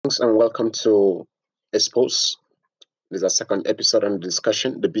Greetings and welcome to Expose. This is our second episode on the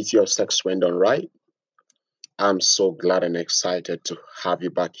discussion, the beauty of sex when done right. I'm so glad and excited to have you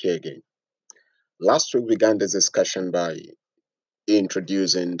back here again. Last week we began this discussion by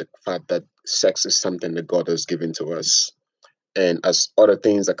introducing the fact that sex is something that God has given to us. And as other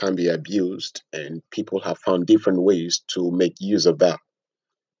things that can be abused, and people have found different ways to make use of that,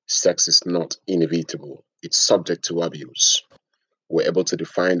 sex is not inevitable. It's subject to abuse. We're able to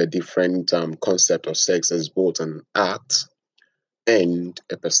define the different concept of sex as both an act and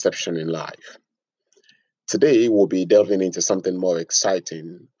a perception in life. Today, we'll be delving into something more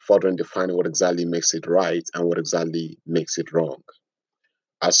exciting, further defining what exactly makes it right and what exactly makes it wrong.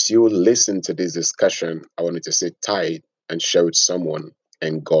 As you listen to this discussion, I want you to sit tight and share with someone,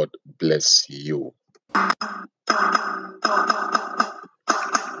 and God bless you.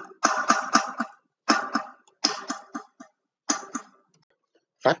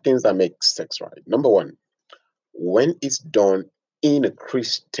 Five things that make sex right. Number one, when it's done in a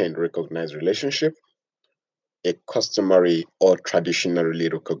Christian recognized relationship, a customary or traditionally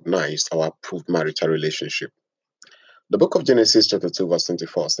recognized or approved marital relationship. The book of Genesis, chapter 2, verse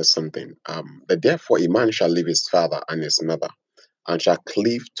 24 says something that therefore a man shall leave his father and his mother and shall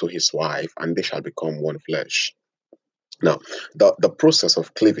cleave to his wife, and they shall become one flesh. Now, the process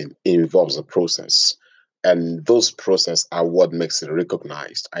of cleaving involves a process, and those process are what makes it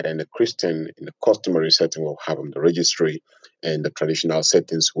recognized, either in the Christian, in the customary setting we'll have on the registry, and the traditional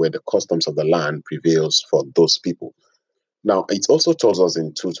settings where the customs of the land prevails for those people. Now, it also tells us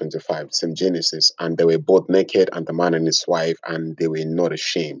in 2:25, same Genesis, and they were both naked, and the man and his wife, and they were not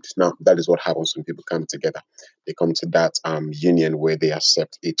ashamed. Now, that is what happens when people come together. They come to that union where they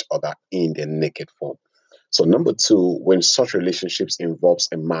accept each other in their naked form. So, number two, when such relationships involves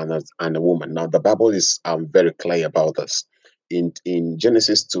a man and a woman. Now, the Bible is very clear about this. In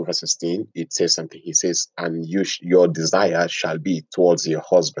Genesis 2, verse 16, it says something. He says, and your desire shall be towards your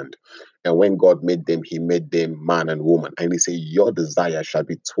husband. And when God made them, he made them man and woman. And he said, your desire shall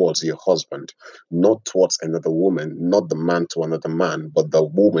be towards your husband, not towards another woman, not the man to another man, but the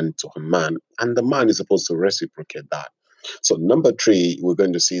woman to a man. And the man is supposed to reciprocate that. So, number three, we're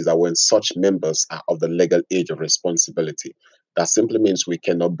going to see is that when such members are of the legal age of responsibility, that simply means we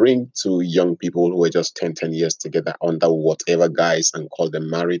cannot bring two young people who are just 10 years together under whatever guise and call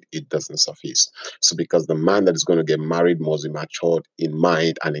them married. It doesn't suffice. So, because the man that is going to get married must be matured in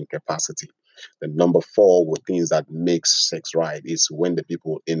mind and in capacity. The number four with things that makes sex right is when the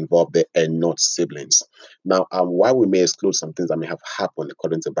people involved there are not siblings. Now, while we may exclude some things that may have happened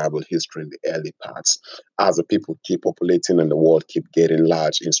according to Bible history in the early parts, as the people keep populating and the world keep getting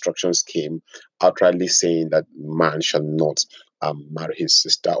large, instructions came outrightly saying that man shall not marry his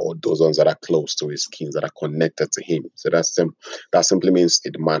sister or those ones that are close to his kin that are connected to him. So that simply means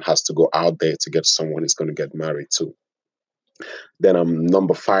the man has to go out there to get someone he's going to get married to. Then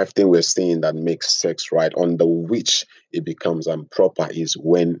number five thing we're seeing that makes sex right, under which it becomes proper, is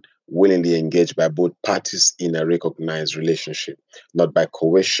when willingly engaged by both parties in a recognized relationship, not by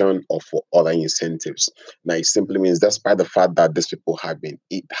coercion or for other incentives. Now it simply means despite the fact that these people have been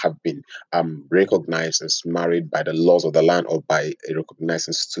recognized as married by the laws of the land or by a recognized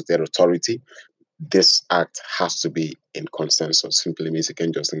instituted authority, this act has to be in consensus. Simply means you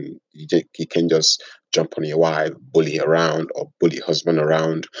can just jump on your wife, bully around, or bully your husband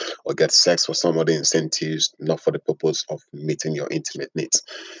around, or get sex for some other incentives, not for the purpose of meeting your intimate needs.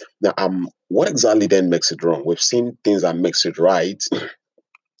 Now, what exactly then makes it wrong? We've seen things that makes it right.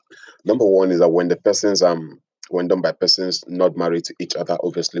 Number one is that when done by persons not married to each other,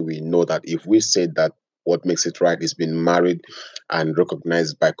 obviously we know that if we say that what makes it right is being married and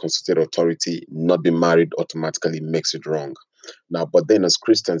recognized by constituted authority, not being married automatically makes it wrong. Now, but then as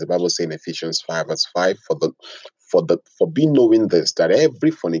Christians, the Bible says in Ephesians 5, verse 5, for being knowing this, that every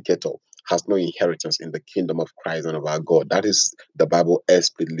fornicator has no inheritance in the kingdom of Christ and of our God. That is the Bible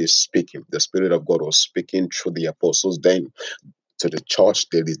explicitly speaking. The Spirit of God was speaking through the apostles then to the church.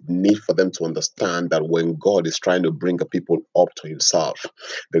 There is need for them to understand that when God is trying to bring a people up to himself,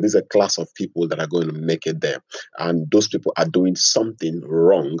 there is a class of people that are going to make it there. And those people are doing something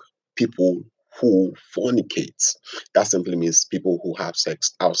wrong. People who fornicate. That simply means people who have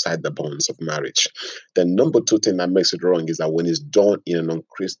sex outside the bonds of marriage. The number two thing that makes it wrong is that when it's done in a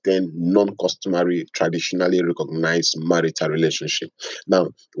non-Christian, non-customary, traditionally recognized marital relationship. Now,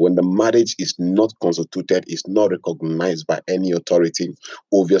 when the marriage is not constituted, is not recognized by any authority,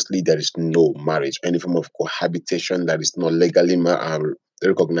 obviously there is no marriage. Any form of cohabitation that is not legally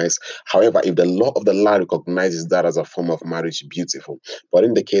recognize. However, if the law of the land recognizes that as a form of marriage, beautiful. But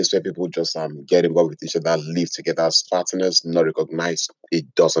in the case where people just get involved with each other, live together as partners, not recognized, it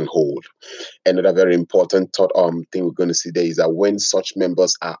doesn't hold. Another very important thought thing we're going to see there is that when such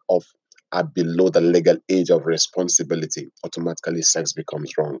members are below the legal age of responsibility, automatically sex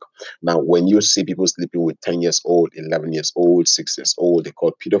becomes wrong. Now, when you see people sleeping with 10 years old, 11 years old, 6 years old, they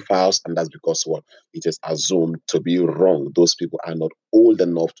call pedophiles, and that's because what? It is assumed to be wrong. Those people are not old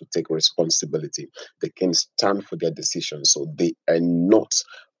enough to take responsibility. They can stand for their decisions, so they are not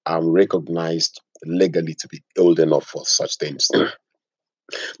recognized legally to be old enough for such things.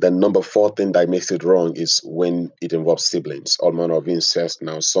 The number four thing that makes it wrong is when it involves siblings, all manner of incest.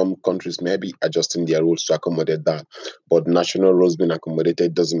 Now, some countries may be adjusting their rules to accommodate that, but national rules being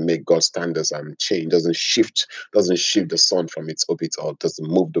accommodated doesn't make God's standards change, doesn't shift the sun from its orbit, or doesn't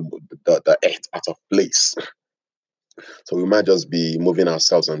move the earth out of place. So we might just be moving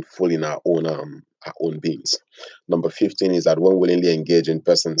ourselves and fooling our own beings. Number 15 is that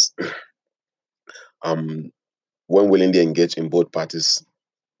um when willingly engage in both parties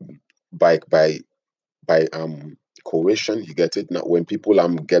by by by coercion. You get it now. When people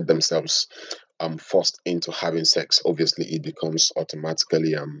get themselves forced into having sex, obviously it becomes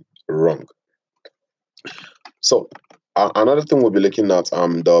automatically wrong. So another thing we'll be looking at,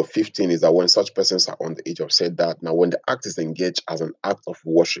 the 15, is that when such persons are on the age of said that, now when the act is engaged as an act of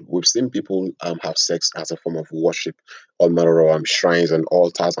worship, we've seen people have sex as a form of worship, all manner of shrines and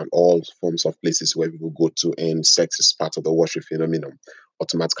altars and all forms of places where people go to, and sex is part of the worship phenomenon.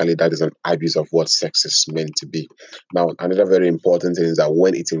 Automatically, that is an abuse of what sex is meant to be. Now, another very important thing is that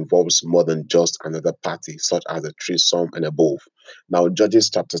when it involves more than just another party, such as a threesome and above. Now, Judges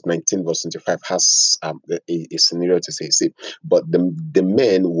chapter 19, verse 25 has a scenario to say, see, but the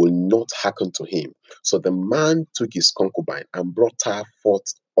men will not hearken to him. So the man took his concubine and brought her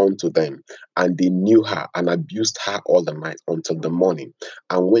forth unto them, and they knew her and abused her all the night until the morning.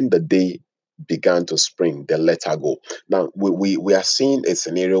 And when the day began to spring, they let her go. Now, we are seeing a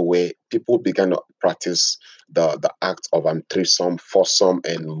scenario where people began to practice the act of threesome, foursome,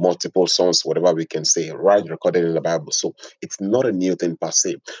 and multiple sons, whatever we can say, right, recorded in the Bible. So it's not a new thing per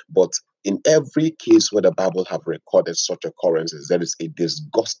se, but in every case where the Bible have recorded such occurrences, there is a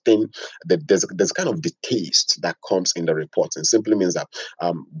disgusting, there's kind of the taste that comes in the report. And simply means that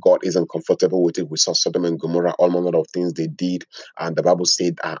God isn't comfortable with it. We saw Sodom and Gomorrah, all manner of things they did, and the Bible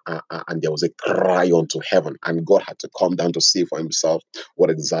said, and there was a cry unto heaven, and God had to come down to see for himself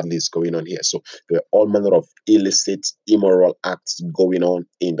what exactly is going on here. So there are all manner of illicit, immoral acts going on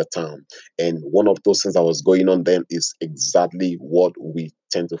in the town. And one of those things that was going on then is exactly what we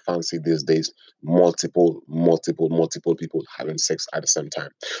tend to fancy these days: multiple people having sex at the same time.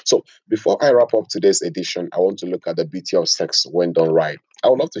 So before I wrap up today's edition, I want to look at the beauty of sex when done right. I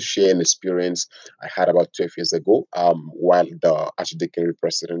would love to share an experience I had about 12 years ago, while the Archdeaconry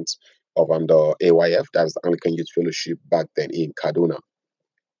president of the AYF, that's the Anglican Youth Fellowship back then in Kaduna.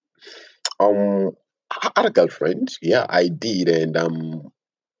 Um, I had a girlfriend. Yeah, I did, and on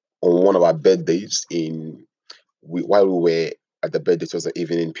one of our birthdays while we were at the birthday, it was the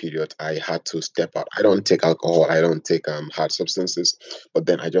evening period. I had to step out. I don't take alcohol. I don't take hard substances, but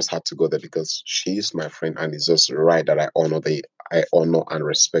then I just had to go there because she's my friend, and it's just right that I honor and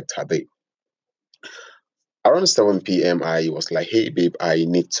respect her day. Around 7 p.m., I was like, "Hey, babe, I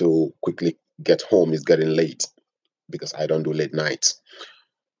need to quickly get home. It's getting late because I don't do late nights."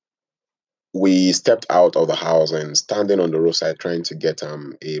 We stepped out of the house and standing on the roadside trying to get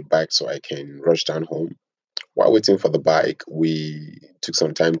a bike so I can rush down home. While waiting for the bike, we took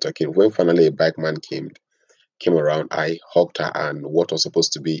some time talking. When finally a bike man came around, I hugged her, and what was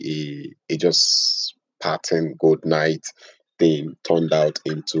supposed to be a just parting good night thing turned out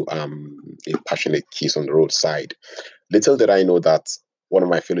into a passionate kiss on the roadside. Little did I know that one of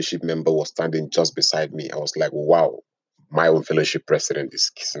my fellowship member was standing just beside me. I was like, wow, my own fellowship president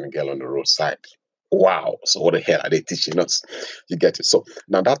is kissing a girl on the roadside. Wow. So what the hell are they teaching us? You get it. So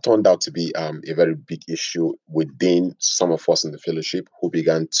now that turned out to be a very big issue within some of us in the fellowship, who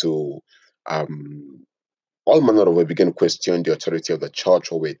began to um, all manner of way began to question the authority of the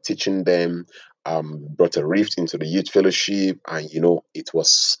church, or we're teaching them, brought a rift into the youth fellowship, and it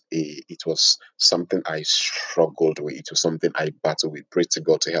was something I struggled with. It was something I battled with. Pray to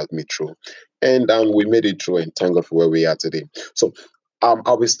God to help me through, and we made it through, and thank God for where we are today. So.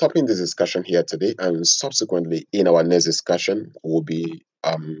 I'll be stopping this discussion here today, and subsequently, in our next discussion, we'll be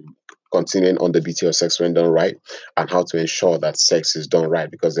continuing on the beauty of sex when done right, and how to ensure that sex is done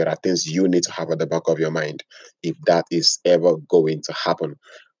right, because there are things you need to have at the back of your mind if that is ever going to happen.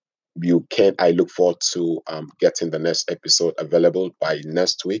 You can. I look forward to getting the next episode available by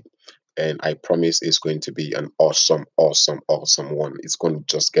next week. And I promise it's going to be an awesome, awesome, awesome one. It's going to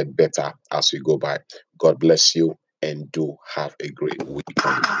just get better as we go by. God bless you and do have a great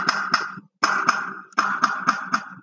weekend.